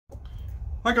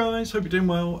Hi guys, hope you're doing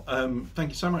well. Thank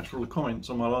you so much for all the comments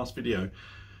on my last video.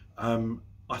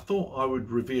 I thought I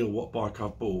would reveal what bike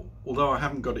I've bought, although I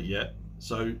haven't got it yet,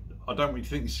 so I don't really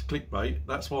think this is clickbait.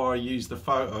 That's why I used the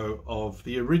photo of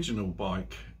the original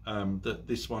bike that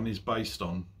this one is based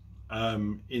on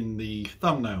in the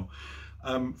thumbnail.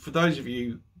 For those of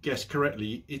you guessed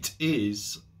correctly, it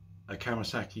is a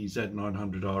Kawasaki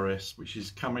Z900RS, which is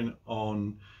coming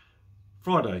on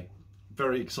Friday.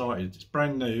 Very excited. It's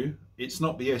brand new. It's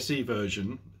not the SE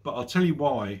version, but I'll tell you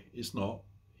why it's not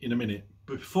in a minute.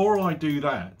 Before I do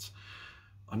that,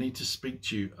 I need to speak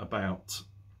to you about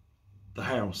the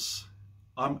house.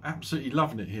 I'm absolutely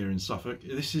loving it here in Suffolk.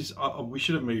 This is, we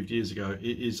should have moved years ago.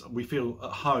 It is, we feel at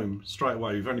home straight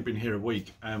away. We've only been here a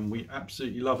week and we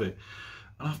absolutely love it.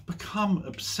 And I've become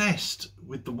obsessed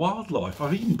with the wildlife.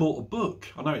 I've even bought a book.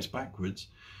 I know it's backwards,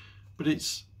 but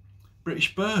it's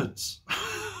British birds.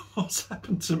 What's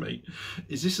happened to me?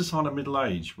 Is this a sign of middle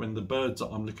age when the birds that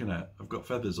I'm looking at have got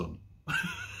feathers on?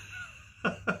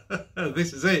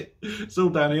 This is it. It's all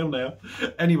downhill now.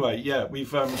 Anyway, yeah, we've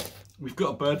got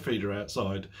a bird feeder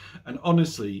outside, and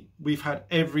honestly, we've had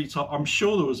every time. I'm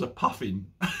sure there was a puffin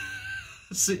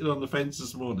sitting on the fence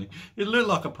this morning. It looked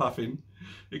like a puffin.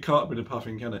 It can't have been a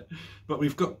puffin, can it? But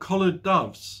we've got collared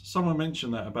doves. Someone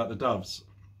mentioned that about the doves.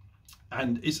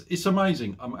 And it's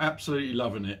amazing. I'm absolutely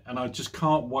loving it, and I just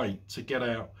can't wait to get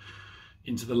out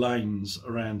into the lanes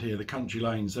around here, the country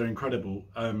lanes. They're incredible.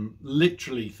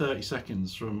 Literally 30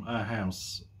 seconds from our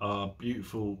house are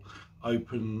beautiful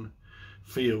open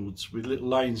fields with little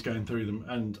lanes going through them,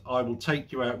 and I will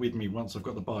take you out with me once I've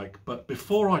got the bike. But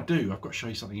before I do, I've got to show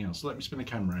you something else. Let me spin the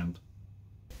camera around.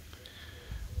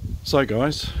 So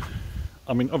guys,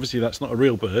 I mean, obviously that's not a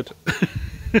real bird.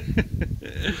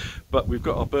 But we've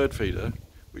got our bird feeder,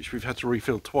 which we've had to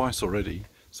refill twice already,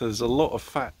 so there's a lot of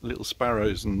fat little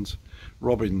sparrows and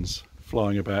robins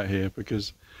flying about here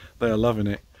because they are loving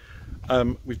it.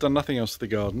 We've done nothing else to the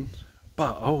garden,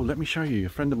 but oh, let me show you. A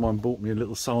friend of mine bought me a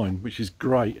little sign, which is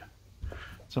great.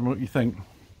 Tell me what you think.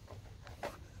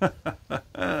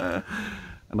 And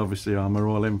obviously I'm a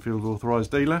Royal Enfield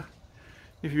authorised dealer.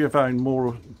 If you ever own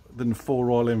more than 4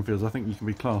 Royal Enfields, I think you can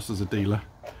be classed as a dealer.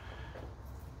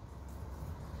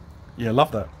 Yeah,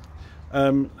 love that.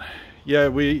 Yeah,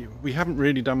 we haven't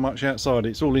really done much outside.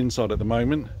 It's all inside at the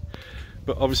moment,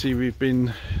 but obviously we've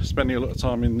been spending a lot of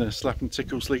time in the Slap and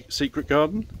Tickle secret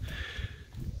garden.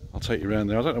 I'll take you around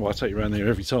there. I don't know why I take you around there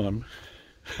every time.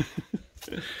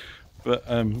 But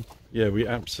yeah, we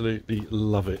absolutely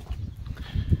love it.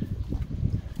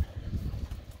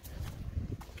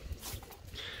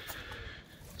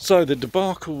 So the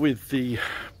debacle with the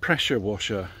pressure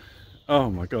washer. Oh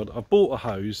my god, I bought a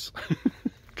hose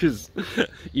because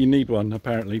you need one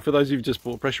apparently. For those of you who just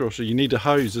bought a pressure washer, you need a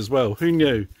hose as well. Who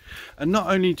knew? And not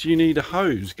only do you need a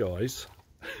hose, guys,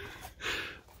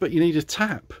 but you need a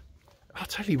tap. I'll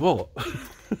tell you what.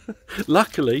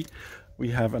 Luckily, we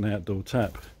have an outdoor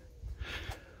tap.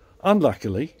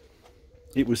 Unluckily,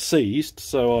 it was seized,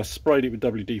 so I sprayed it with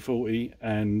WD-40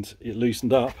 and it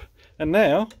loosened up. And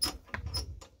now,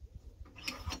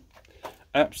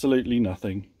 absolutely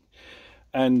nothing.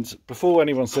 And before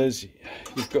anyone says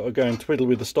you've got to go and twiddle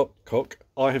with the stopcock,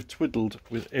 I have twiddled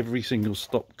with every single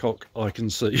stopcock I can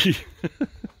see.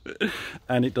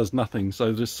 And it does nothing.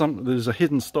 So there's a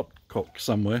hidden stopcock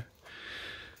somewhere,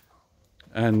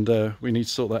 and we need to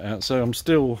sort that out. So I'm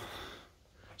still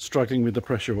struggling with the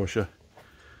pressure washer,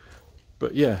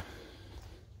 but yeah,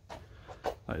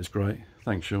 that is great.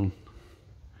 Thanks, Sean.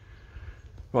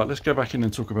 Right, let's go back in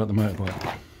and talk about the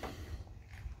motorbike.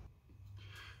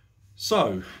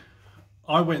 So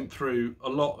I went through a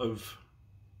lot of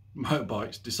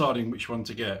motorbikes deciding which one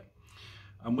to get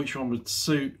and which one would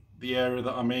suit the area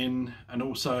that I'm in, and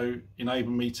also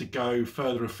enable me to go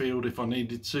further afield if I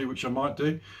needed to, which I might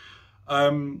do.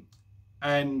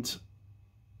 And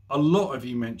a lot of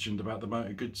you mentioned about the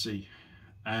Moto Guzzi,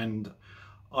 and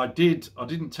I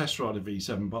didn't test ride a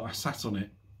V7, but I sat on it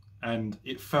and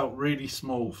it felt really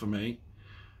small for me.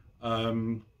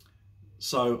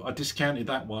 So I discounted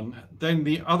that one. Then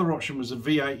the other option was a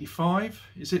V85.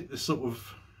 Is it the sort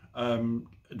of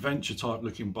adventure type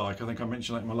looking bike? I think I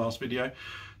mentioned that in my last video.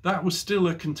 That was still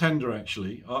a contender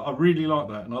actually. I really like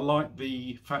that, and I like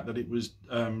the fact that it was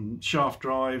shaft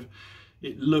drive.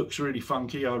 It looks really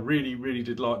funky. I really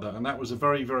did like that, and that was a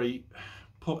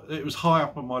it was high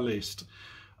up on my list.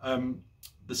 The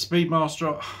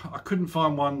Speedmaster, I couldn't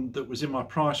find one that was in my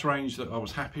price range that I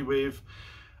was happy with,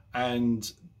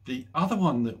 and the other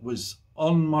one that was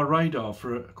on my radar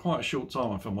for quite a short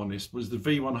time, if I'm honest, was the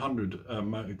V100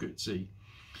 Moto Guzzi,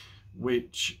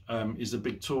 which is a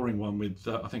big touring one with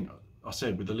I think I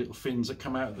said, with the little fins that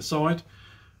come out of the side.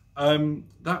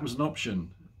 That was an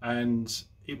option, and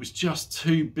it was just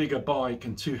too big a bike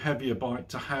and too heavy a bike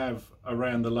to have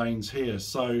around the lanes here,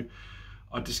 so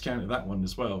I discounted that one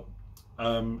as well.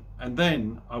 And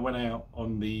then I went out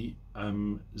on the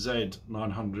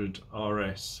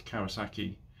Z900RS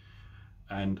Kawasaki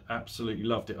and absolutely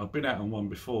loved it. I've been out on one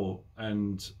before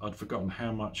and I'd forgotten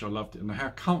how much I loved it and how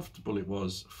comfortable it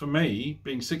was. For me,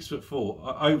 being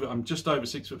 6'4", I'm just over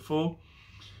 6'4",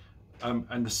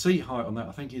 and the seat height on that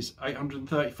I think is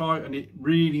 835, and it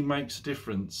really makes a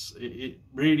difference. It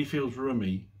really feels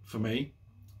roomy for me,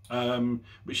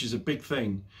 which is a big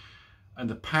thing, and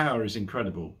the power is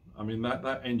incredible. I mean,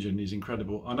 that engine is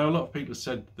incredible. I know a lot of people have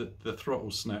said that the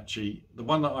throttle's snatchy. The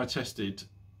one that I tested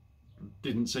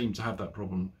didn't seem to have that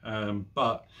problem,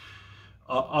 but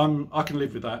I can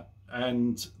live with that,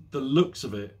 and the looks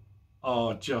of it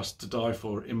are just to die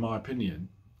for, in my opinion.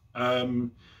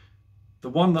 The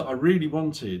one that I really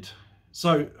wanted,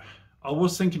 so I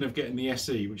was thinking of getting the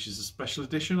SE, which is a special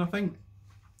edition, I think,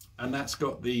 and that's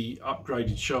got the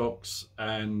upgraded shocks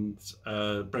and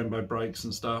Brembo brakes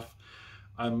and stuff,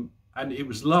 and it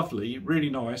was lovely, really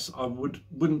nice. I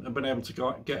wouldn't have been able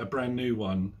to get a brand new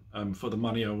one for the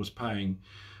money I was paying,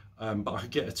 but I could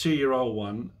get a 2-year-old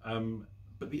one.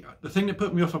 But the thing that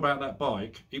put me off about that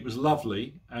bike, it was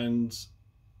lovely, and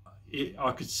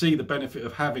I could see the benefit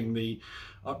of having the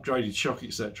upgraded shock,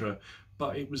 etc.,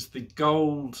 but it was the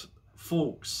gold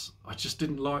forks. I just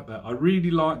didn't like that. I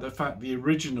really liked the fact the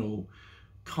original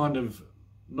kind of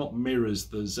not mirrors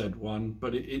the Z1,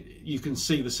 but you can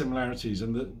see the similarities,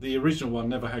 and the original one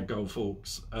never had gold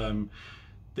forks.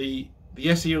 The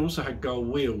SE also had gold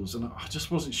wheels, and I just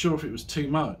wasn't sure if it was too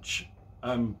much.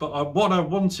 But what I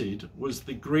wanted was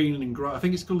the green and grey. I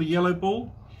think it's called the yellow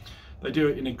ball. They do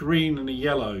it in a green and a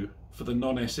yellow for the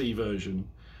non-SE version,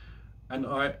 and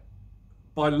I,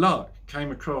 by luck,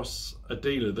 came across a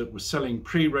dealer that was selling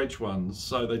pre-reg ones.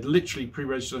 So they'd literally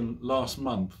pre-regged them last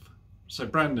month, so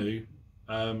brand new,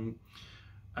 and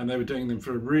they were doing them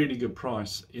for a really good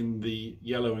price in the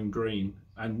yellow and green.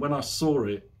 And when I saw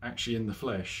it actually in the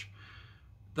flesh,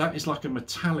 that is like a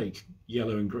metallic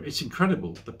yellow and green. It's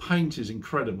incredible. The paint is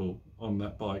incredible on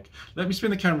that bike. Let me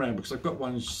spin the camera around because I've got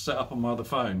one set up on my other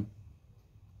phone.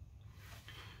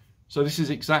 So this is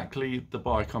exactly the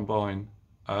bike I'm buying.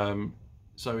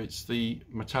 So it's the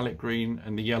metallic green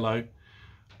and the yellow.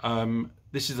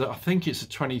 This is, I think it's a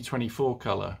 2024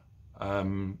 colour.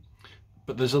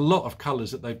 But there's a lot of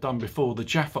colours that they've done before. The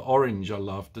Jaffa orange I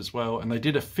loved as well. And they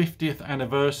did a 50th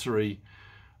anniversary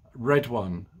red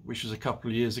one, which was a couple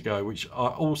of years ago, which I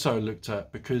also looked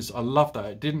at because I loved that.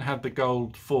 It didn't have the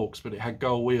gold forks, but it had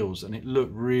gold wheels, and it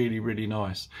looked really, really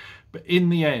nice. But in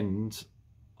the end,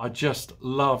 I just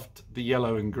loved the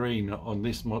yellow and green on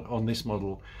this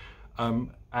model,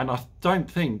 and I don't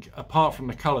think, apart from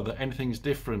the colour, that anything's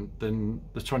different than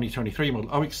the 2023 model.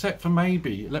 Oh, except for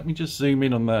maybe, let me just zoom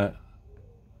in on that.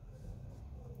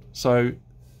 So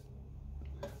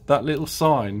that little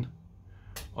sign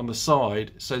on the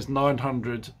side says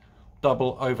 900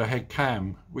 double overhead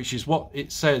cam, which is what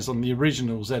it says on the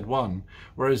original Z1,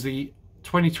 whereas the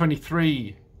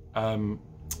 2023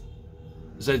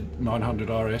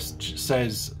 Z900RS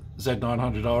says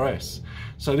Z900RS.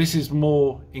 So this is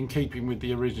more in keeping with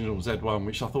the original Z1,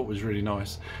 which I thought was really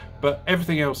nice. But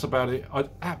everything else about it I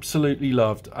absolutely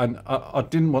loved, and I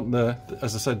didn't want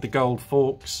as I said, the gold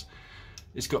forks.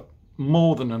 It's got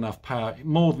more than enough power,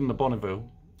 more than the Bonneville.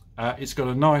 It's got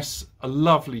a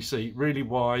lovely seat, really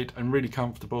wide and really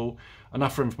comfortable,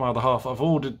 enough room for my other half. I've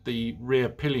ordered the rear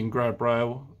pillion grab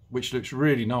rail, which looks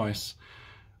really nice.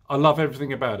 I love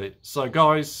everything about it. So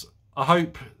guys, I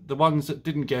hope the ones that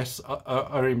didn't guess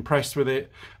are impressed with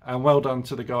it, and well done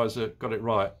to the guys that got it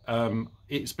right.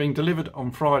 It's being delivered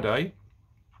on Friday,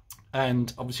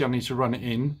 and obviously I need to run it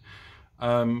in,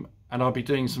 and I'll be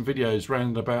doing some videos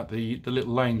round about the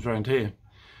little lanes around here,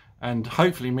 and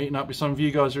hopefully meeting up with some of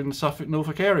you guys who are in the Suffolk,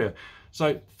 Norfolk area.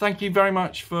 So thank you very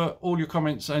much for all your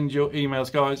comments and your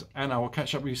emails, guys, and I will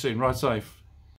catch up with you soon. Ride safe.